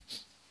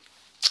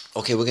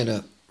Okay, we're going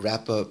to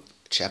wrap up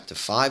chapter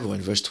 5. We're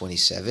in verse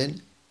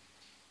 27.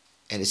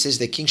 And it says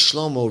that King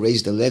Shlomo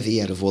raised a levy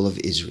out of all of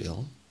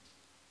Israel.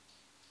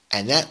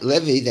 And that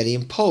levy that he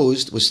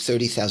imposed was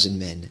 30,000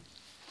 men.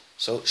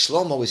 So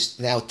Shlomo is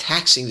now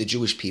taxing the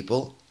Jewish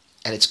people,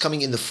 and it's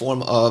coming in the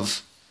form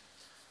of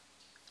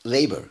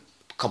labor,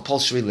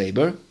 compulsory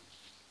labor.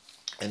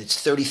 And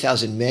it's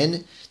 30,000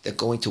 men that are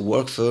going to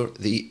work for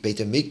the Beit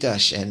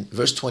HaMikdash. And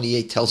verse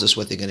 28 tells us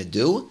what they're going to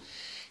do.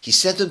 He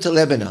sent them to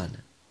Lebanon.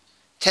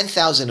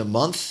 10,000 a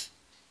month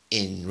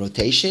in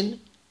rotation,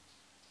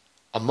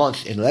 a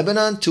month in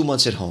Lebanon, 2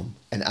 months at home.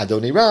 And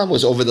Adoniram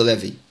was over the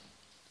levy.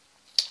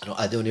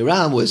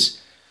 Adoniram was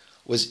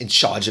in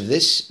charge of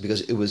this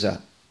because it was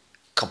a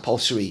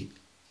compulsory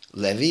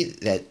levy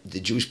that the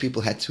Jewish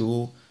people had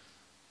to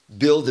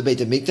build the Beit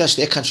HaMikdash.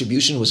 Their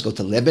contribution was go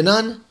to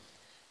Lebanon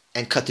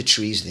and cut the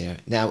trees there.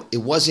 Now, it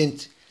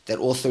wasn't that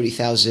all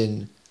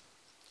 30,000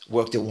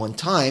 worked at one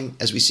time.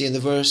 As we see in the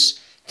verse,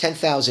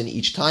 10,000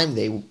 each time.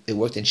 They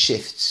worked in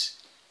shifts.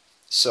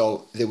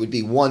 So there would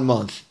be 1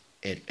 month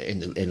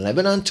in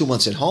Lebanon, 2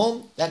 months at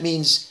home. That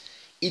means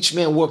each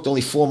man worked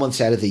only 4 months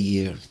out of the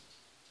year.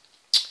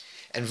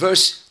 And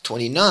verse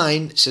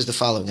 29 says the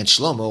following, and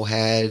Shlomo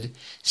had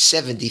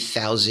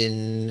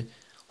 70,000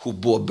 who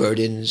bore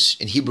burdens.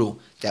 In Hebrew,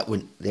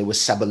 they were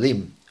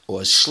sabalim,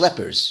 or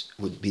schleppers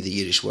would be the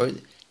Yiddish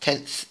word.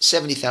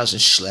 70,000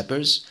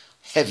 schleppers,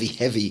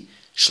 heavy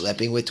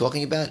schlepping we're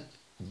talking about,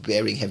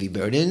 bearing heavy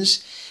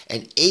burdens.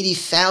 And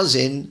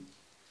 80,000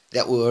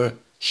 that were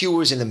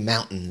hewers in the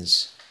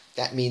mountains.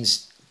 That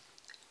means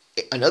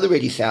another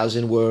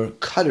 80,000 were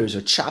cutters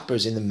or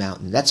choppers in the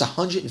mountain. That's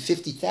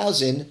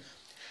 150,000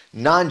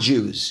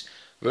 non-Jews.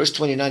 Verse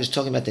 29 is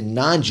talking about the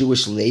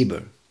non-Jewish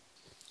labor.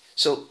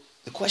 So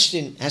the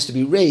question has to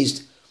be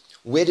raised,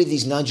 where did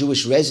these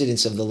non-Jewish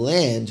residents of the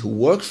land who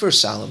worked for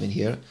Solomon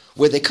here,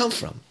 where they come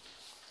from?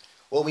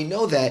 Well, we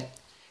know that,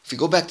 if you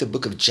go back to the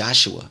book of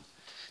Joshua,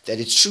 that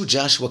it's true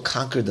Joshua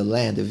conquered the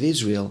land of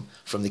Israel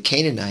from the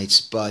Canaanites,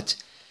 but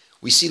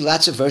we see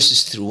lots of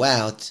verses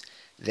throughout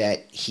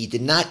that he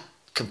did not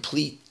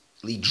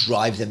completely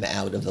drive them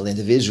out of the land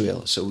of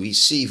Israel. So we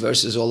see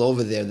verses all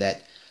over there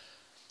that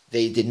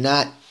they did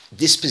not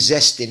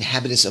dispossess the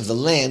inhabitants of the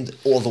land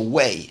all the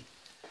way.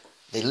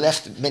 They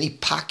left many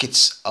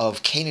pockets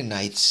of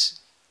Canaanites,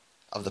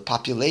 of the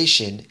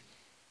population,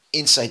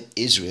 inside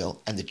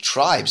Israel, and the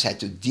tribes had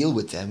to deal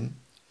with them,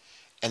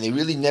 and they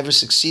really never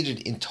succeeded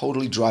in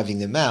totally driving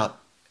them out.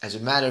 As a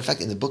matter of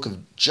fact, in the book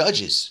of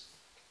Judges,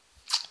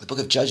 the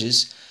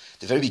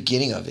very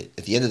beginning of it,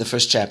 at the end of the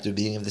first chapter,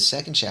 beginning of the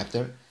second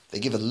chapter, they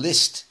give a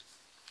list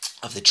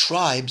of the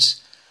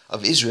tribes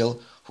of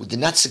Israel who did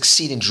not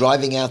succeed in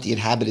driving out the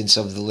inhabitants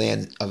of the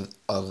land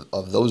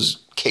of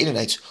those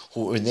Canaanites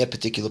who were in their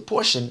particular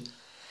portion.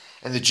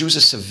 And the Jews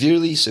are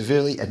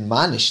severely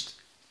admonished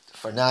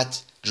for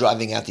not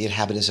driving out the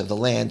inhabitants of the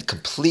land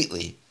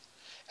completely.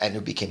 And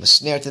it became a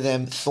snare to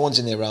them, thorns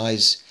in their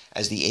eyes,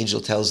 as the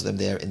angel tells them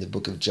there in the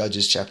book of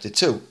Judges chapter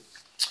 2.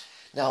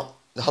 Now,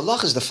 the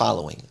halach is the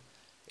following.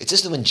 It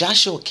says that when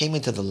Joshua came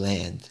into the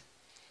land,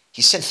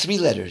 he sent 3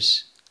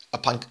 letters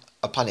upon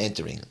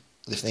entering,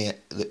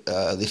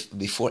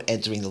 before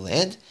entering the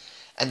land.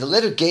 And the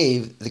letter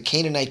gave the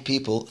Canaanite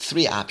people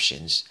 3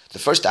 options. The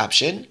first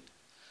option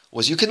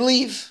was, you can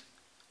leave.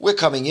 We're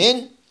coming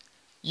in.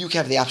 You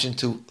have the option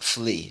to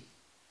flee.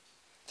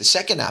 The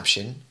second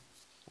option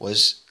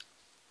was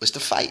to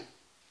fight,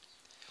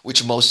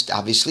 which most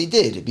obviously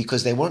did,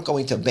 because they weren't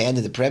going to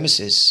abandon the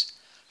premises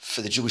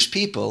for the Jewish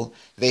people.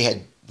 They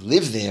had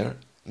lived there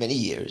many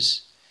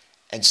years,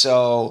 and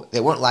so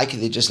they weren't likely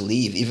to just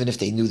leave, even if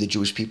they knew the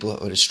Jewish people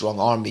had a strong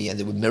army and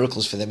there were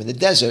miracles for them in the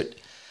desert.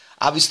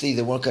 Obviously,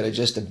 they weren't going to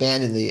just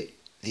abandon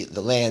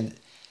the land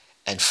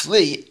and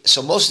flee,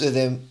 so most of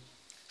them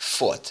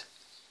fought.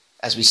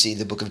 As we see in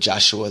the book of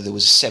Joshua, there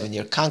was a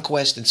 7-year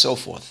conquest and so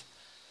forth.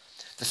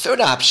 The third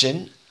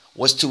option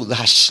was to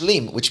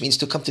lahashlim, which means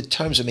to come to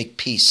terms or make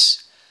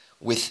peace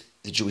with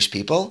the Jewish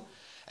people.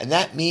 And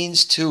that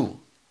means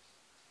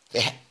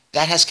that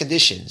has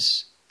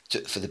conditions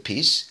for the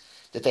peace,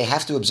 that they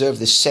have to observe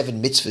the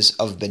 7 mitzvahs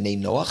of Bnei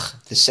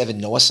Noach, the 7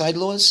 Noahide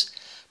laws,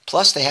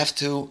 plus they have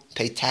to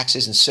pay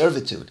taxes and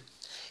servitude.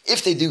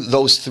 If they do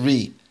those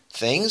 3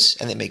 things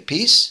and they make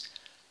peace,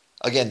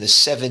 again, the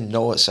 7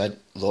 Noahide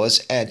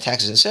laws and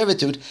taxes and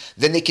servitude,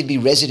 then they can be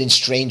resident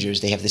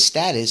strangers. They have the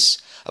status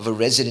of a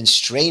resident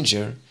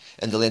stranger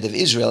in the land of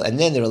Israel, and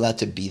then they're allowed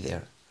to be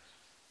there.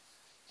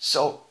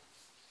 So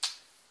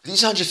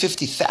these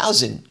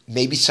 150,000,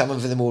 maybe some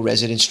of them were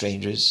resident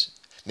strangers,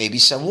 maybe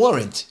some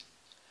weren't.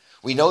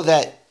 We know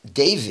that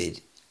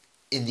David,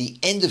 in the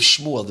end of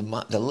Shmuel,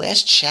 the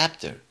last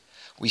chapter,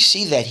 we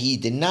see that he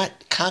did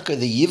not conquer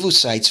the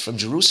Yevusites from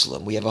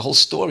Jerusalem. We have a whole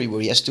story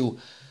where he has to,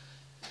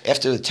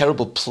 after a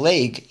terrible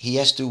plague, he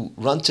has to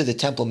run to the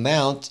Temple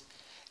Mount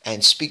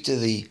and speak to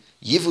the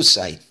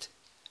Yevusite,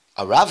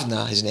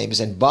 Aravna, his name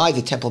is, and buy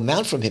the Temple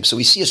Mount from him. So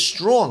we see a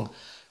strong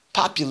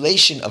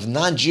population of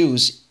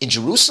non-Jews in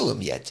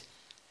Jerusalem yet.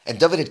 And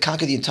David had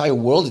conquered the entire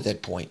world at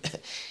that point.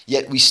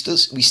 Yet we still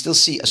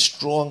see a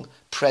strong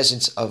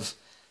presence of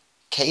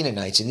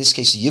Canaanites, in this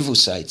case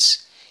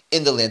Yevusites,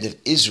 in the land of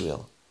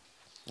Israel.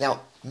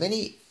 Now,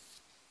 many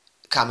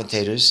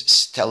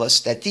commentators tell us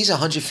that these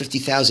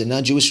 150,000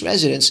 non-Jewish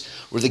residents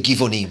were the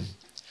Givonim.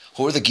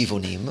 Who are the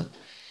Givonim?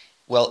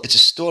 Well, it's a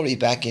story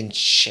back in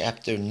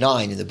chapter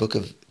 9 in the book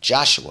of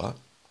Joshua,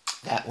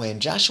 that when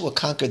Joshua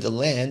conquered the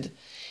land,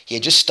 he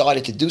had just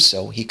started to do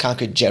so. He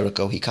conquered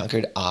Jericho, he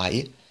conquered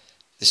Ai,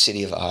 the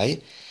city of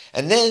Ai,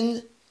 and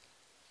then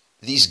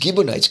these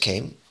Gibeonites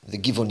came, the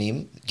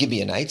Givonim,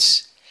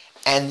 Gibeonites,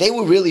 and they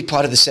were really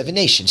part of the seven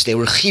nations. They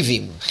were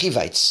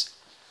Chivites.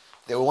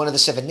 They were one of the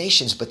seven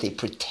nations, but they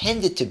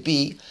pretended to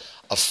be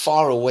a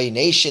faraway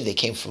nation. They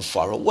came from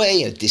far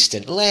away, a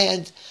distant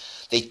land.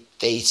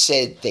 They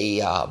said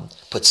they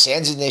put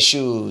sands in their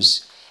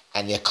shoes,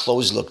 and their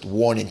clothes looked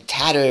worn and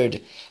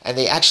tattered, and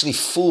they actually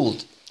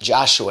fooled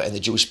Joshua and the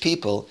Jewish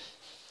people.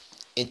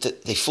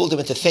 They fooled them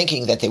into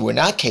thinking that they were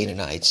not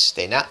Canaanites.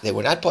 They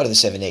were not part of the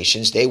seven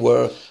nations. They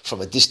were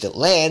from a distant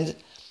land,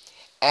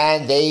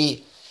 and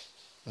they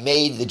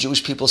made the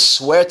Jewish people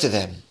swear to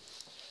them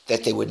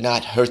that they would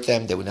not hurt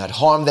them, they would not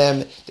harm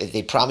them, that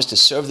they promised to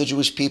serve the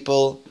Jewish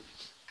people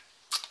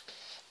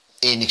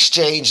in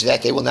exchange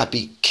that they will not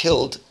be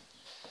killed.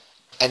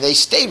 And they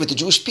stayed with the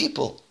Jewish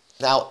people.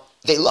 Now,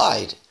 they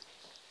lied,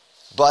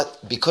 but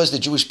because the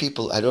Jewish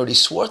people had already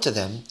swore to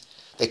them,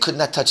 they could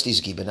not touch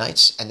these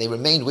Gibeonites, and they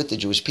remained with the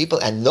Jewish people,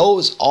 and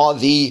those are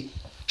the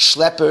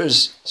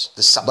schleppers,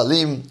 the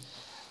sabalim,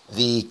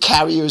 the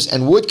carriers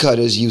and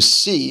woodcutters you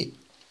see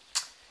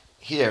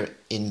here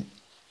in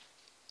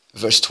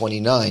verse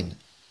 29.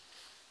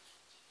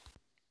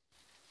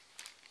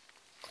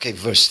 Okay,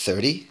 verse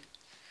 30.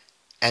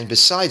 And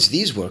besides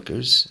these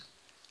workers,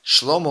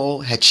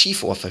 Shlomo had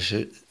chief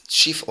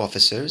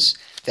officers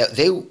that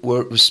they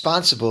were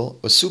responsible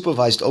or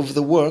supervised over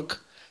the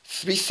work.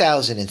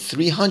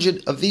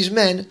 3,300 of these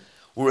men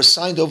were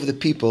assigned over the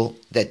people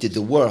that did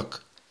the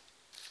work.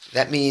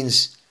 That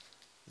means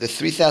the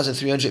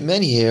 3,300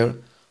 men here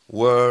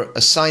were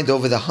assigned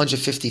over the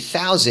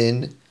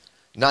 150,000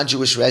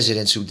 non-Jewish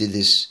residents who did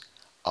this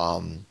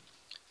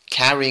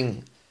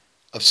carrying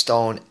of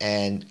stone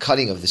and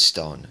cutting of the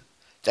stone.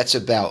 That's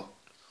about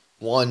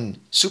one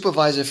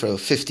supervisor for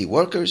 50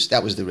 workers.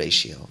 That was the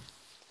ratio.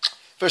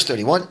 Verse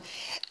 31,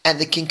 and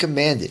the king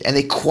commanded, and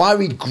they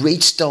quarried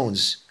great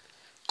stones,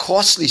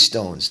 costly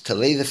stones, to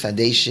lay the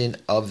foundation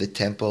of the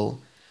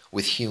temple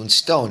with hewn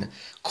stone.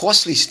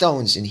 Costly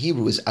stones in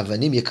Hebrew is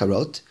avanim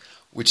yakarot,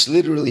 which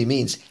literally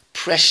means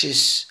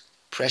precious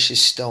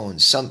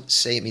stones. Some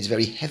say it means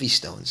very heavy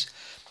stones.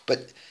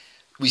 But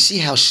we see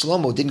how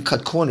Shlomo didn't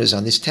cut corners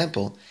on this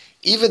temple.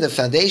 Even the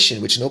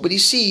foundation, which nobody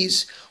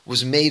sees,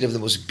 was made of the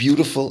most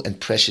beautiful and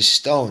precious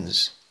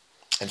stones.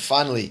 And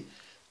finally,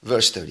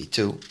 verse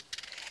 32,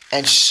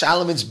 and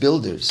Solomon's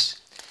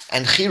builders,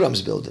 and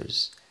Hiram's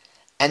builders,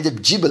 and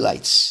the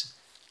Gibeonites,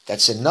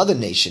 that's another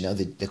nation, now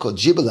they're called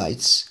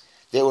Gibeonites.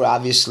 They were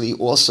obviously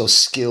also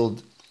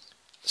skilled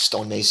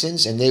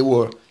stonemasons, and they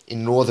were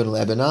in northern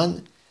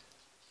Lebanon.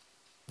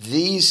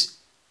 These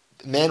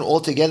men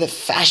altogether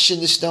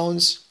fashioned the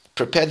stones,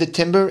 prepared the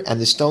timber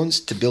and the stones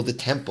to build the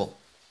temple.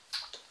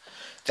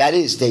 That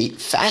is, they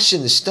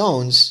fashioned the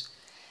stones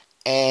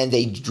and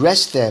they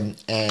dressed them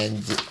and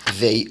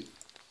they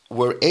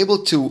were able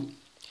to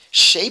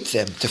shape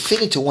them to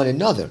fit into one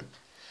another.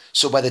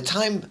 So by the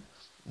time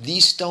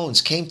these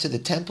stones came to the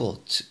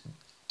temple,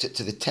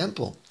 to the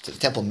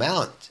temple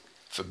mount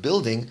for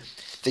building,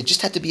 they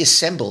just had to be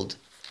assembled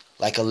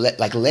like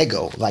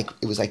Lego,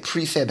 it was like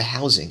prefab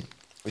housing,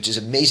 which is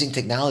amazing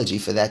technology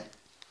for that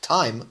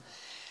time.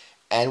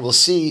 And we'll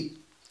see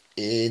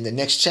in the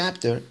next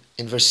chapter,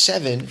 in verse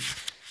 7,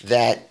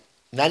 that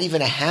not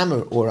even a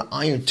hammer or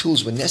iron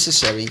tools were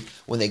necessary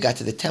when they got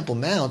to the Temple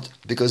Mount,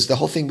 because the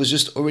whole thing was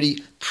just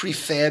already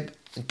prefab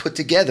and put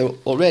together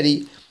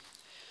already.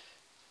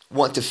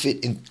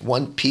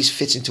 One piece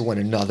fits into one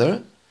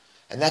another,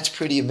 and that's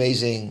pretty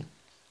amazing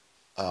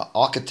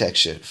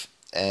architecture.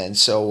 And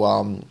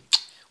so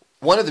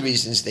one of the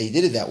reasons they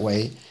did it that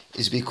way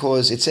is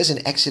because it says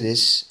in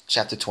Exodus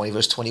chapter 20,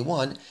 verse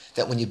 21,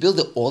 that when you build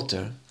an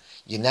altar,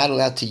 you're not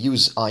allowed to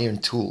use iron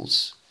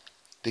tools,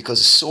 because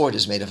a sword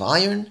is made of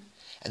iron,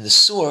 and the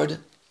sword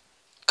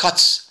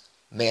cuts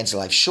man's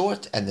life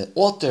short, and the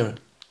altar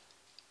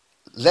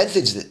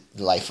lengthens the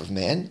life of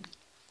man,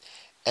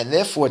 and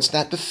therefore it's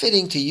not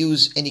befitting to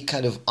use any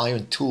kind of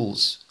iron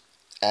tools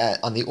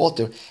on the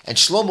altar. And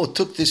Shlomo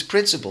took this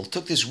principle,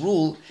 took this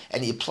rule,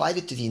 and he applied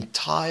it to the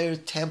entire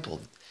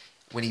temple.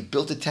 When he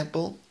built the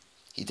temple,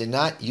 he did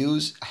not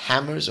use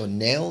hammers or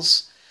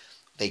nails.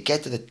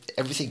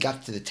 Everything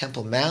got to the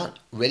Temple Mount,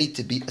 ready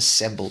to be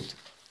assembled.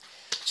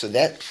 So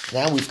that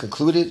now we've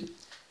concluded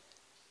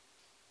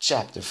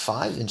chapter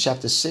 5. In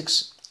chapter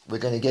 6, we're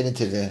going to get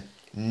into the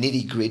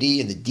nitty-gritty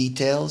and the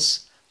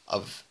details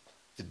of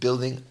the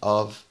building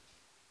of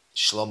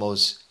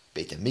Shlomo's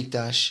Beit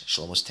HaMikdash,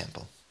 Shlomo's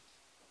temple.